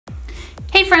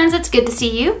friends, it's good to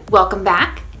see you. Welcome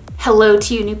back. Hello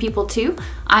to you new people too.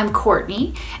 I'm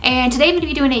Courtney, and today I'm going to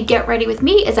be doing a get ready with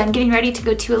me as I'm getting ready to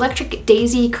go to Electric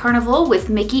Daisy Carnival with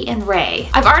Mickey and Ray.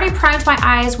 I've already primed my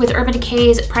eyes with Urban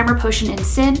Decay's Primer Potion in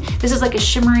Sin. This is like a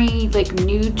shimmery, like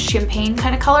nude champagne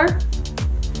kind of color.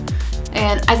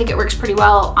 And I think it works pretty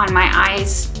well on my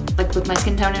eyes, like with my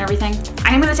skin tone and everything.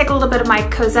 I'm gonna take a little bit of my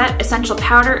Cozzette Essential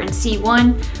Powder in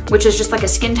C1, which is just like a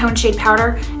skin tone shade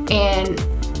powder, and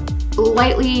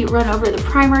lightly run over the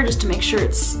primer just to make sure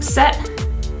it's set.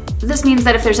 This means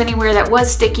that if there's anywhere that was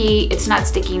sticky, it's not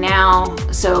sticky now,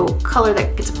 so color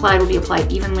that gets applied will be applied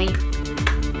evenly.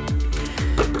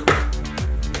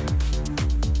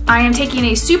 I am taking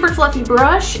a super fluffy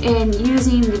brush and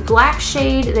using the black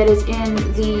shade that is in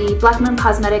the Black Moon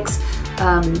Cosmetics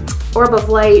Orb of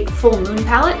Light Full Moon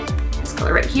palette, this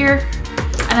color right here.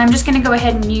 And I'm just gonna go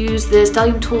ahead and use this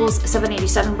Delium Tools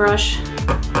 787 brush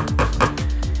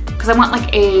because I want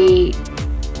like a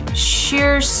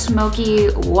sheer smoky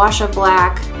wash of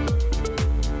black.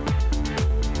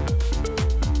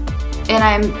 And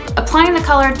I'm applying the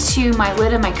color to my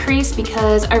lid and my crease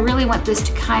because I really want this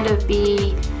to kind of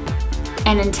be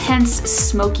an intense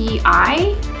smoky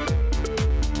eye.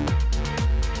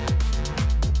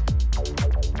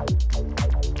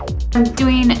 I'm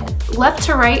doing left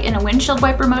to right in a windshield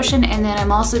wiper motion, and then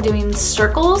I'm also doing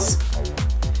circles,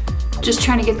 just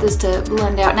trying to get this to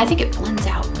blend out, and I think it blends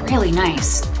out really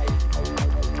nice.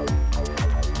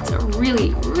 It's a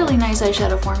really, really nice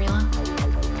eyeshadow formula.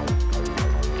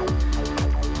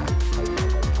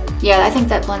 Yeah, I think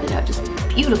that blended out just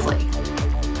beautifully.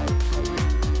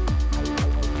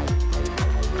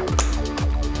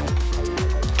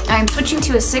 I'm switching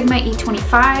to a Sigma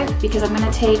E25 because I'm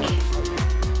gonna take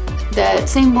that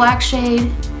same black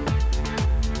shade,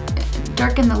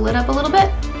 darken the lid up a little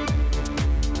bit.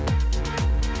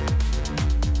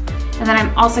 And then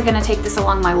I'm also gonna take this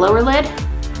along my lower lid.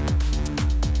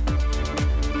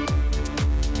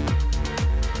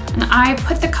 And I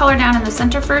put the color down in the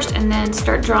center first and then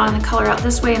start drawing the color out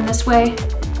this way and this way,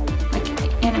 like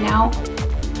in and out,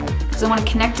 because I want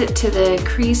to connect it to the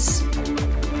crease.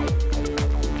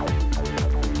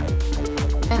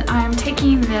 And I'm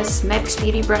taking this Mix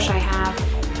Beauty brush I have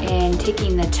and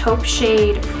taking the taupe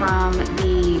shade from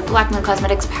the Black Moon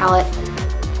Cosmetics palette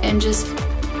and just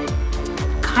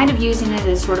kind of using it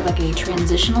as sort of like a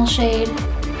transitional shade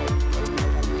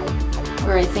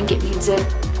where I think it needs it.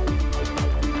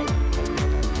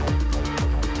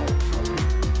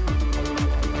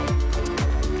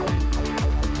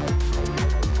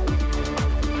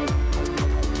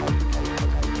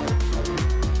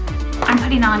 I'm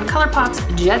putting on ColourPop's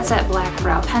Jet Set Black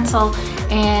Brow Pencil,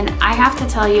 and I have to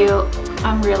tell you,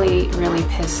 I'm really, really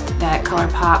pissed that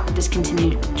ColourPop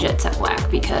discontinued Jet Set Black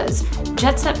because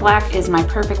Jet Set Black is my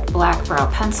perfect black brow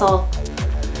pencil.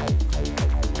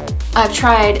 I've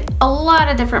tried a lot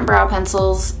of different brow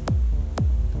pencils.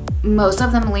 Most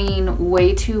of them lean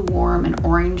way too warm and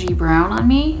orangey brown on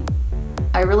me.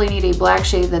 I really need a black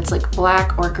shade that's like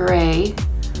black or gray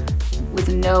with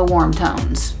no warm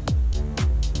tones.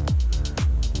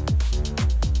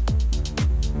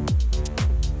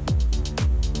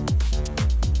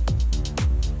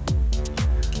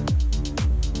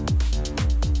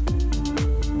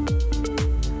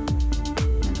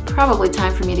 Probably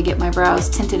time for me to get my brows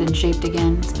tinted and shaped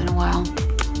again. It's been a while.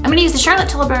 I'm gonna use the Charlotte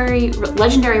Tilbury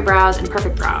Legendary Brows in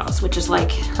Perfect Brows, which is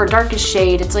like her darkest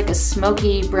shade. It's like a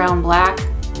smoky brown black.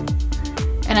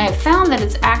 And I have found that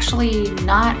it's actually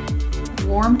not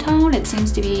warm tone. It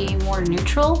seems to be more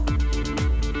neutral.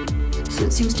 So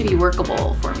it seems to be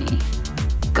workable for me.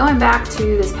 Going back to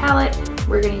this palette,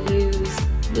 we're gonna use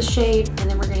this shade, and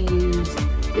then we're gonna use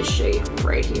this shade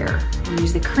right here. I'm gonna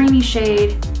use the creamy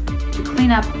shade to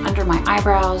clean up under my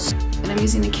eyebrows. And I'm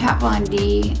using the Kat Von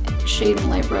D shade and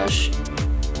light brush.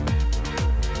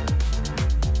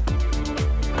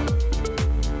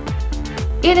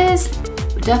 It is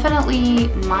definitely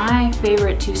my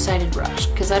favorite two-sided brush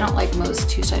because I don't like most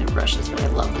two-sided brushes, but I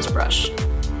love this brush.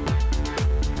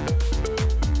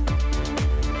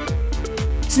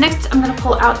 So next I'm gonna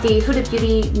pull out the Huda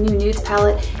Beauty New Nudes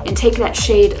palette and take that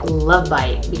shade Love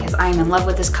Bite because I am in love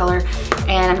with this color.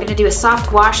 And I'm gonna do a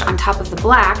soft wash on top of the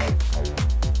black.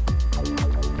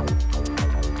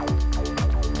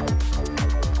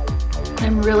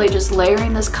 I'm really just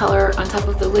layering this color on top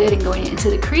of the lid and going into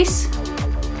the crease.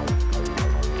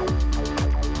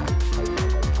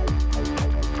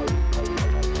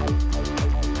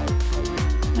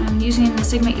 And I'm using the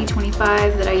Sigma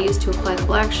E25 that I used to apply the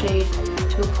black shade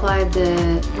to apply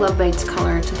the Love Bites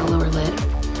color to the lower lid.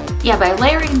 Yeah, by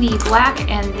layering the black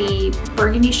and the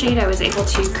burgundy shade, I was able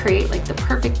to create like the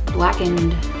perfect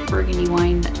blackened burgundy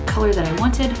wine color that I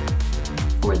wanted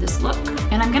for this look.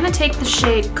 And I'm gonna take the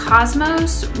shade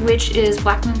Cosmos, which is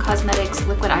Black Moon Cosmetics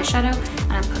liquid eyeshadow,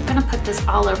 and I'm gonna put this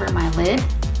all over my lid.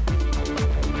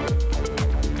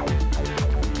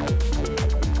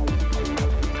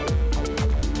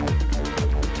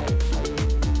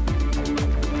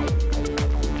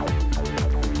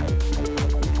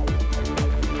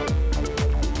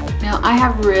 Now I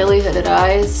have really hooded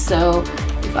eyes, so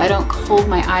if I don't hold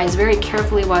my eyes very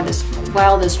carefully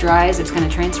while this dries, it's gonna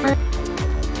transfer.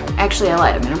 Actually, I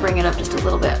lied, I'm gonna bring it up just a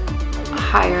little bit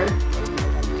higher.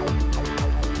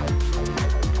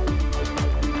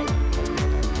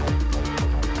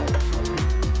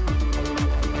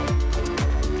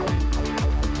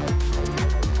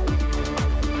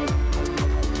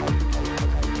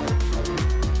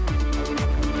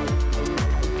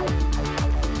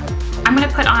 I'm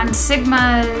gonna put on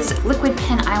Sigma's liquid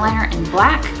pen eyeliner in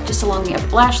black, just along the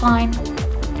upper lash line.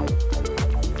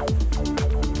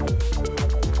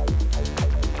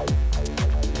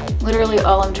 Literally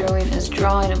all I'm doing is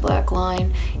drawing a black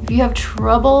line. If you have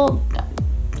trouble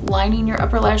lining your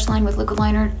upper lash line with liquid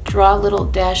liner, draw little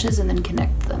dashes and then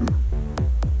connect them.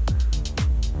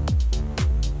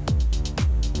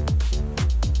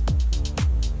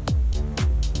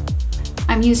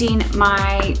 I'm using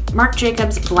my Marc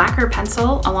Jacobs Blacquer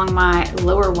pencil along my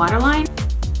lower waterline.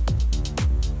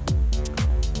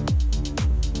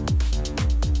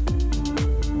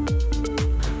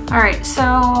 Alright, so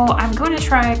I'm going to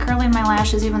try curling my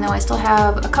lashes even though I still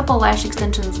have a couple lash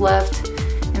extensions left,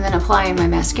 and then applying my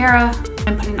mascara.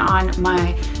 I'm putting on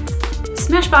my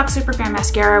Smashbox Superfan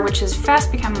Mascara, which has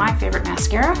fast become my favorite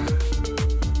mascara.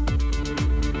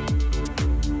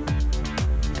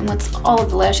 And once all of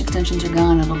the lash extensions are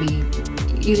gone, it'll be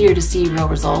easier to see real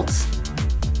results.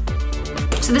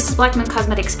 So this is Black Moon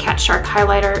Cosmetics Catshark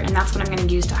highlighter, and that's what I'm going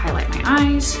to use to highlight my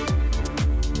eyes.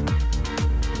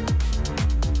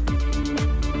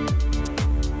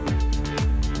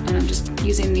 And I'm just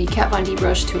using the Kat Von D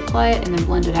brush to apply it and then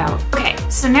blend it out. Okay,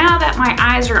 so now that my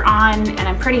eyes are on and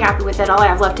I'm pretty happy with it, all I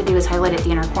have left to do is highlight at the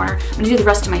inner corner. I'm gonna do the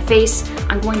rest of my face.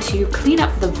 I'm going to clean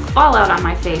up the fallout on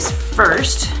my face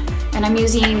first. And I'm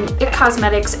using IT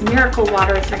Cosmetics Miracle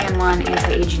Water 3-in-1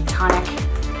 Anti-Aging Tonic.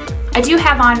 I do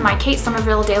have on my Kate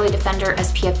Somerville Daily Defender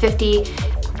SPF 50,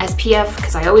 SPF,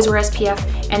 because I always wear SPF,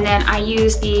 and then I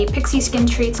use the Pixi Skin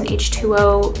Treats and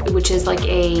H2O, which is like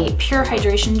a pure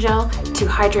hydration gel to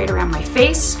hydrate around my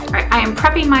face. All right, I am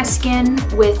prepping my skin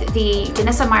with the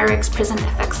Danessa Myricks Prism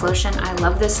FX lotion. I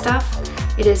love this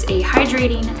stuff. It is a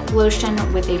hydrating lotion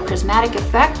with a prismatic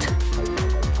effect.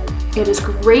 It is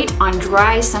great on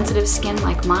dry, sensitive skin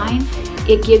like mine.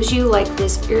 It gives you like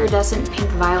this iridescent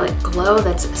pink-violet glow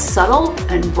that's subtle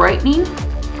and brightening.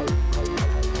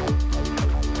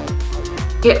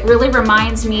 It really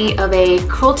reminds me of a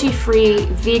cruelty-free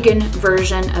vegan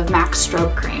version of MAC's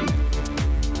Strobe Cream.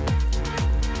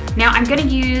 Now I'm going to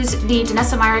use the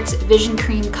Danessa Myricks Vision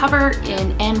Cream Cover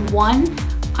in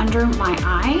N1 under my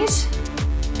eyes.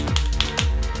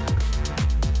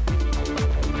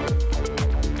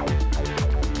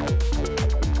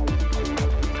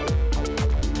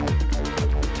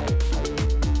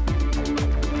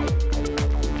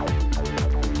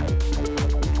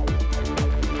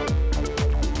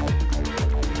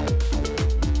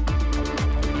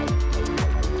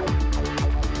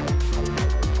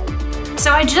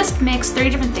 So I just mixed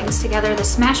 3 different things together. The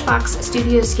Smashbox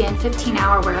Studio Skin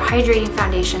 15-Hour Wear Hydrating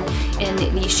Foundation in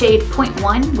the shade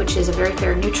 0.1, which is a very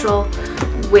fair neutral,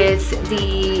 with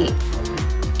the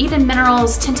Eden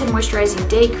Minerals Tinted Moisturizing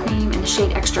Day Cream in the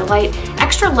shade Extra Light.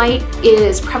 Extra Light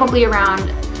is probably around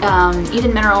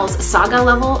Eden Minerals Saga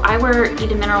level. I wear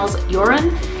Eden Minerals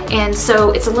Urine, and so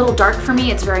it's a little dark for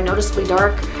me. It's very noticeably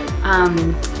dark,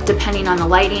 depending on the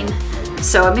lighting.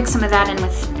 So I mixed some of that in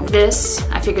with this.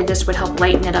 I figured this would help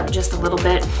lighten it up just a little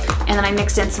bit. And then I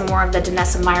mixed in some more of the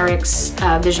Danessa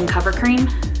Myricks Vision Cover Cream.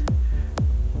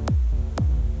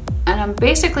 And I'm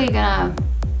basically gonna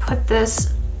put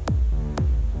this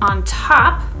on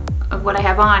top of what I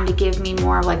have on to give me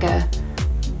more of like a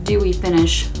dewy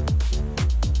finish.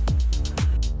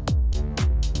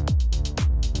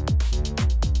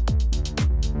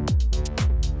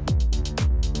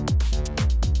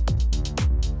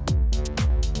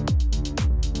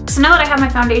 So now that I have my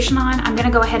foundation on, I'm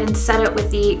gonna go ahead and set it with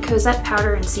the Cozzette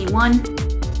Powder in C1.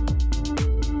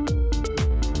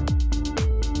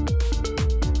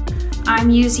 I'm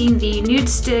using the Nude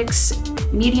Sticks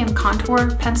Medium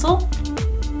Contour Pencil.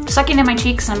 Sucking in my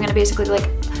cheeks, and I'm gonna basically like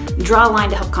draw a line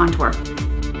to help contour.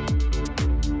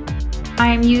 I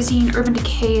am using Urban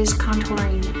Decay's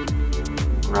contouring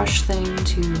brush thing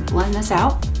to blend this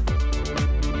out.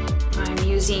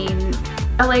 using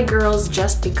LA Girls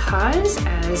Just Because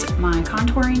as my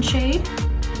contouring shade.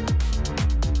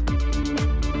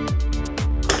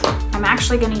 I'm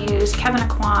actually going to use Kevyn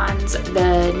Aucoin's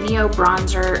the Neo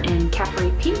Bronzer in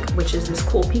Capri Pink, which is this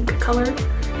cool pink color.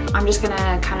 I'm just going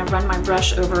to kind of run my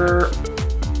brush over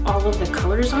all of the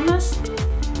colors on this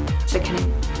to kind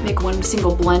of make one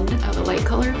single blend of a light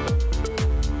color.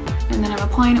 And then I'm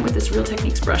applying it with this Real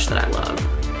Techniques brush that I love.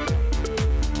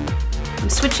 I'm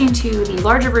switching to the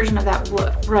larger version of that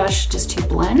brush just to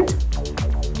blend.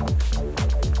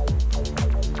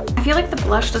 I feel like the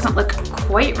blush doesn't look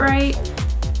quite right,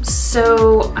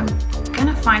 so I'm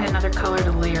gonna find another color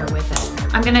to layer with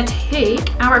it. I'm gonna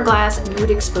take Hourglass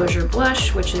Nude Exposure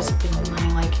Blush, which has been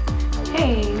my like,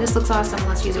 hey, this looks awesome,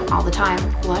 let's use it all the time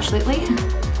blush lately.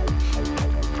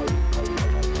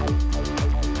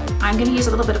 I'm gonna use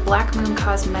a little bit of Black Moon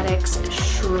Cosmetics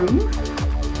Shroom,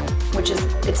 which is,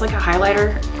 it's like a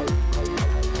highlighter,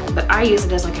 but I use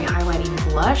it as like a highlighting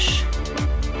blush.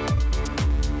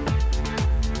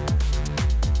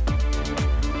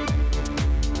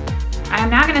 I am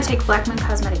now going to take Black Moon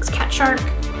Cosmetics Catshark,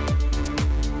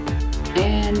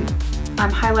 and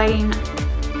I'm highlighting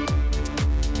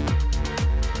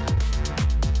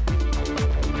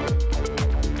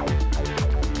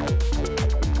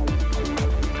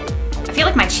I feel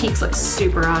like my cheeks look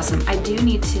super awesome. I do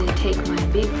need to take my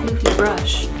big floofy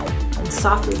brush and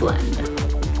softly blend.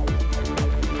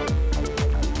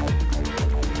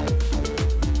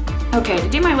 Okay, to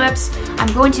do my lips,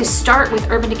 I'm going to start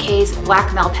with Urban Decay's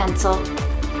Black Mel Pencil.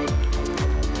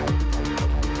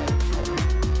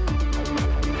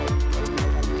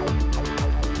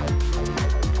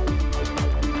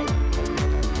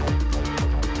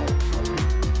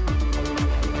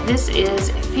 This is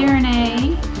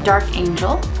Phyrra Dark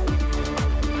Angel.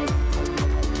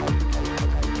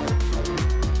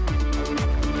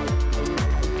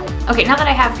 Okay, now that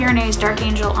I have Phyrra's Dark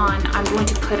Angel on, I'm going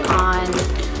to put on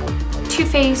Too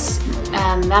Faced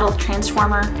Metal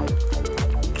Transformer,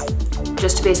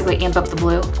 just to basically amp up the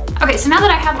blue. Okay, so now that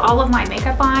I have all of my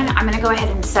makeup on, I'm gonna go ahead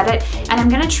and set it, and I'm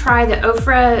gonna try the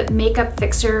Ofra Makeup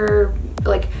Fixer,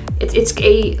 like, it's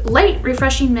a light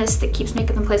refreshing mist that keeps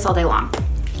makeup in place all day long.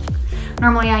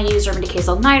 Normally I use Urban Decay's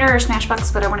All Nighter or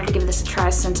Smashbox, but I wanted to give this a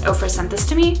try since Ofra sent this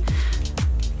to me.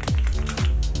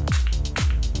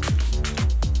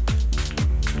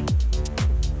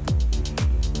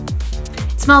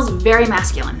 It smells very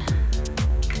masculine.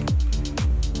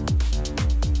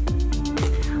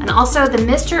 And also the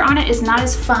mister on it is not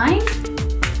as fine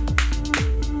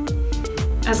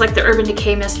as like the Urban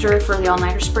Decay mister for the All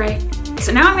Nighter spray.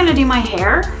 So now I'm gonna do my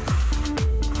hair.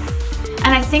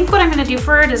 And I think what I'm gonna do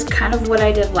for it is kind of what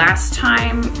I did last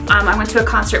time. I went to a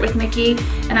concert with Mickey,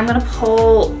 and I'm gonna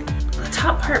pull the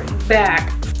top part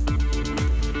back.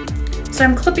 So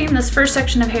I'm clipping this first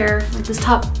section of hair, like this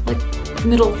top, like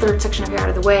middle third section of hair out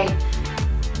of the way.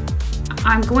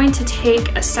 I'm going to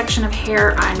take a section of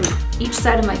hair on each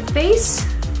side of my face.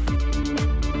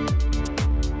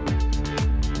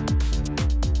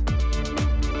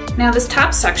 Now this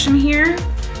top section here,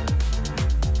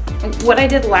 what I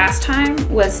did last time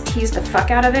was tease the fuck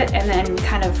out of it and then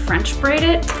kind of French braid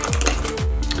it.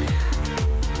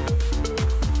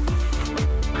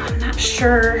 I'm not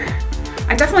sure.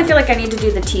 I definitely feel like I need to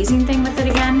do the teasing thing with it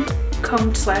again,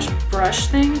 comb slash brush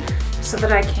thing, so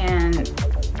that I can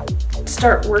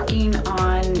start working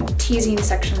on teasing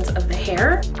sections of the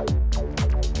hair.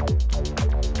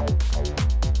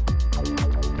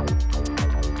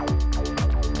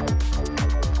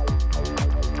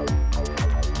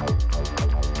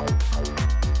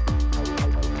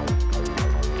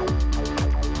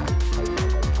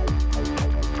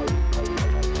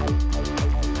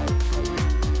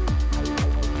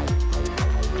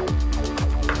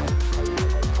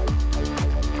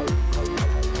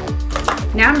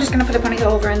 Now I'm just gonna put a ponytail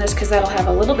over in this because that'll have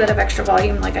a little bit of extra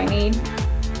volume like I need,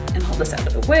 and hold this out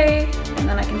of the way, and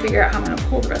then I can figure out how I'm gonna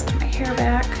pull the rest of my hair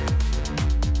back.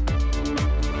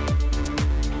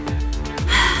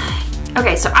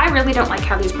 Okay, so I really don't like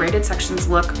how these braided sections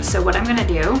look, so what I'm gonna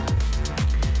do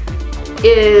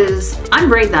is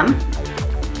unbraid them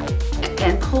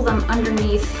and pull them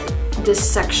underneath this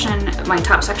section, my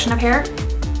top section of hair,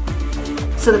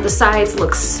 so that the sides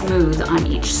look smooth on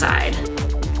each side.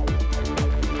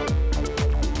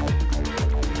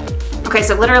 Okay,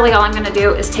 so literally all I'm gonna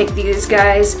do is take these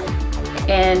guys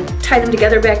and tie them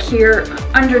together back here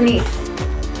underneath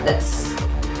this.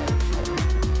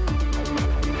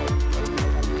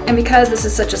 And because this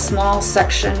is such a small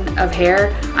section of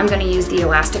hair, I'm gonna use the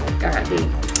elastic, or the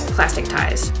plastic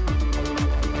ties.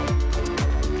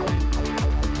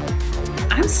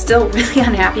 I'm still really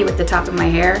unhappy with the top of my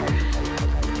hair.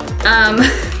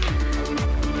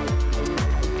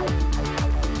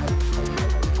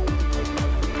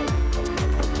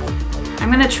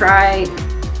 I'm gonna try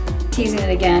teasing it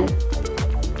again.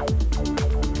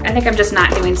 I think I'm just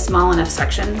not doing small enough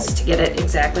sections to get it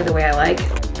exactly the way I like.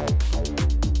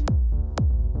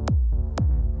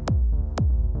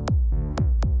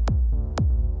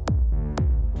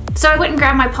 So I went and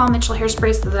grabbed my Paul Mitchell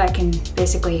hairspray so that I can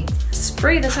basically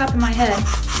spray the top of my head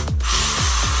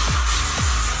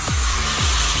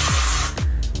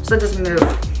so it doesn't move.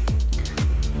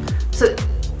 So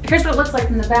here's what it looks like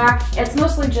from the back. It's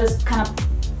mostly just kind of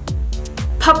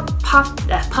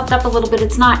puffed up a little bit.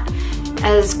 It's not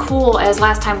as cool as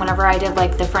last time whenever I did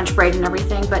like the French braid and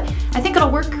everything, but I think it'll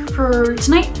work for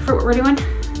tonight for what we're doing.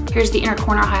 Here's the inner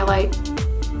corner highlight.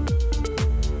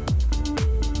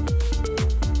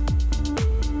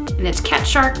 And it's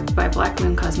Catshark by Black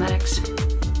Moon Cosmetics.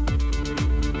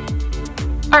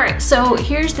 All right, so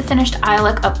here's the finished eye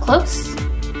look up close.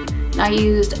 I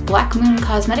used Black Moon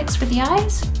Cosmetics for the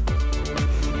eyes.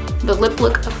 The lip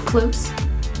look up close.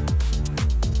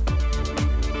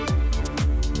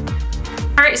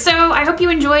 All right, so I hope you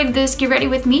enjoyed this Get Ready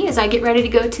With Me as I get ready to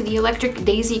go to the Electric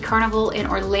Daisy Carnival in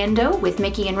Orlando with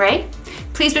Mickey and Ray.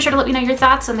 Please be sure to let me know your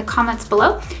thoughts in the comments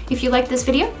below. If you liked this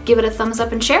video, give it a thumbs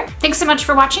up and share. Thanks so much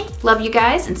for watching. Love you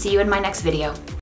guys and see you in my next video.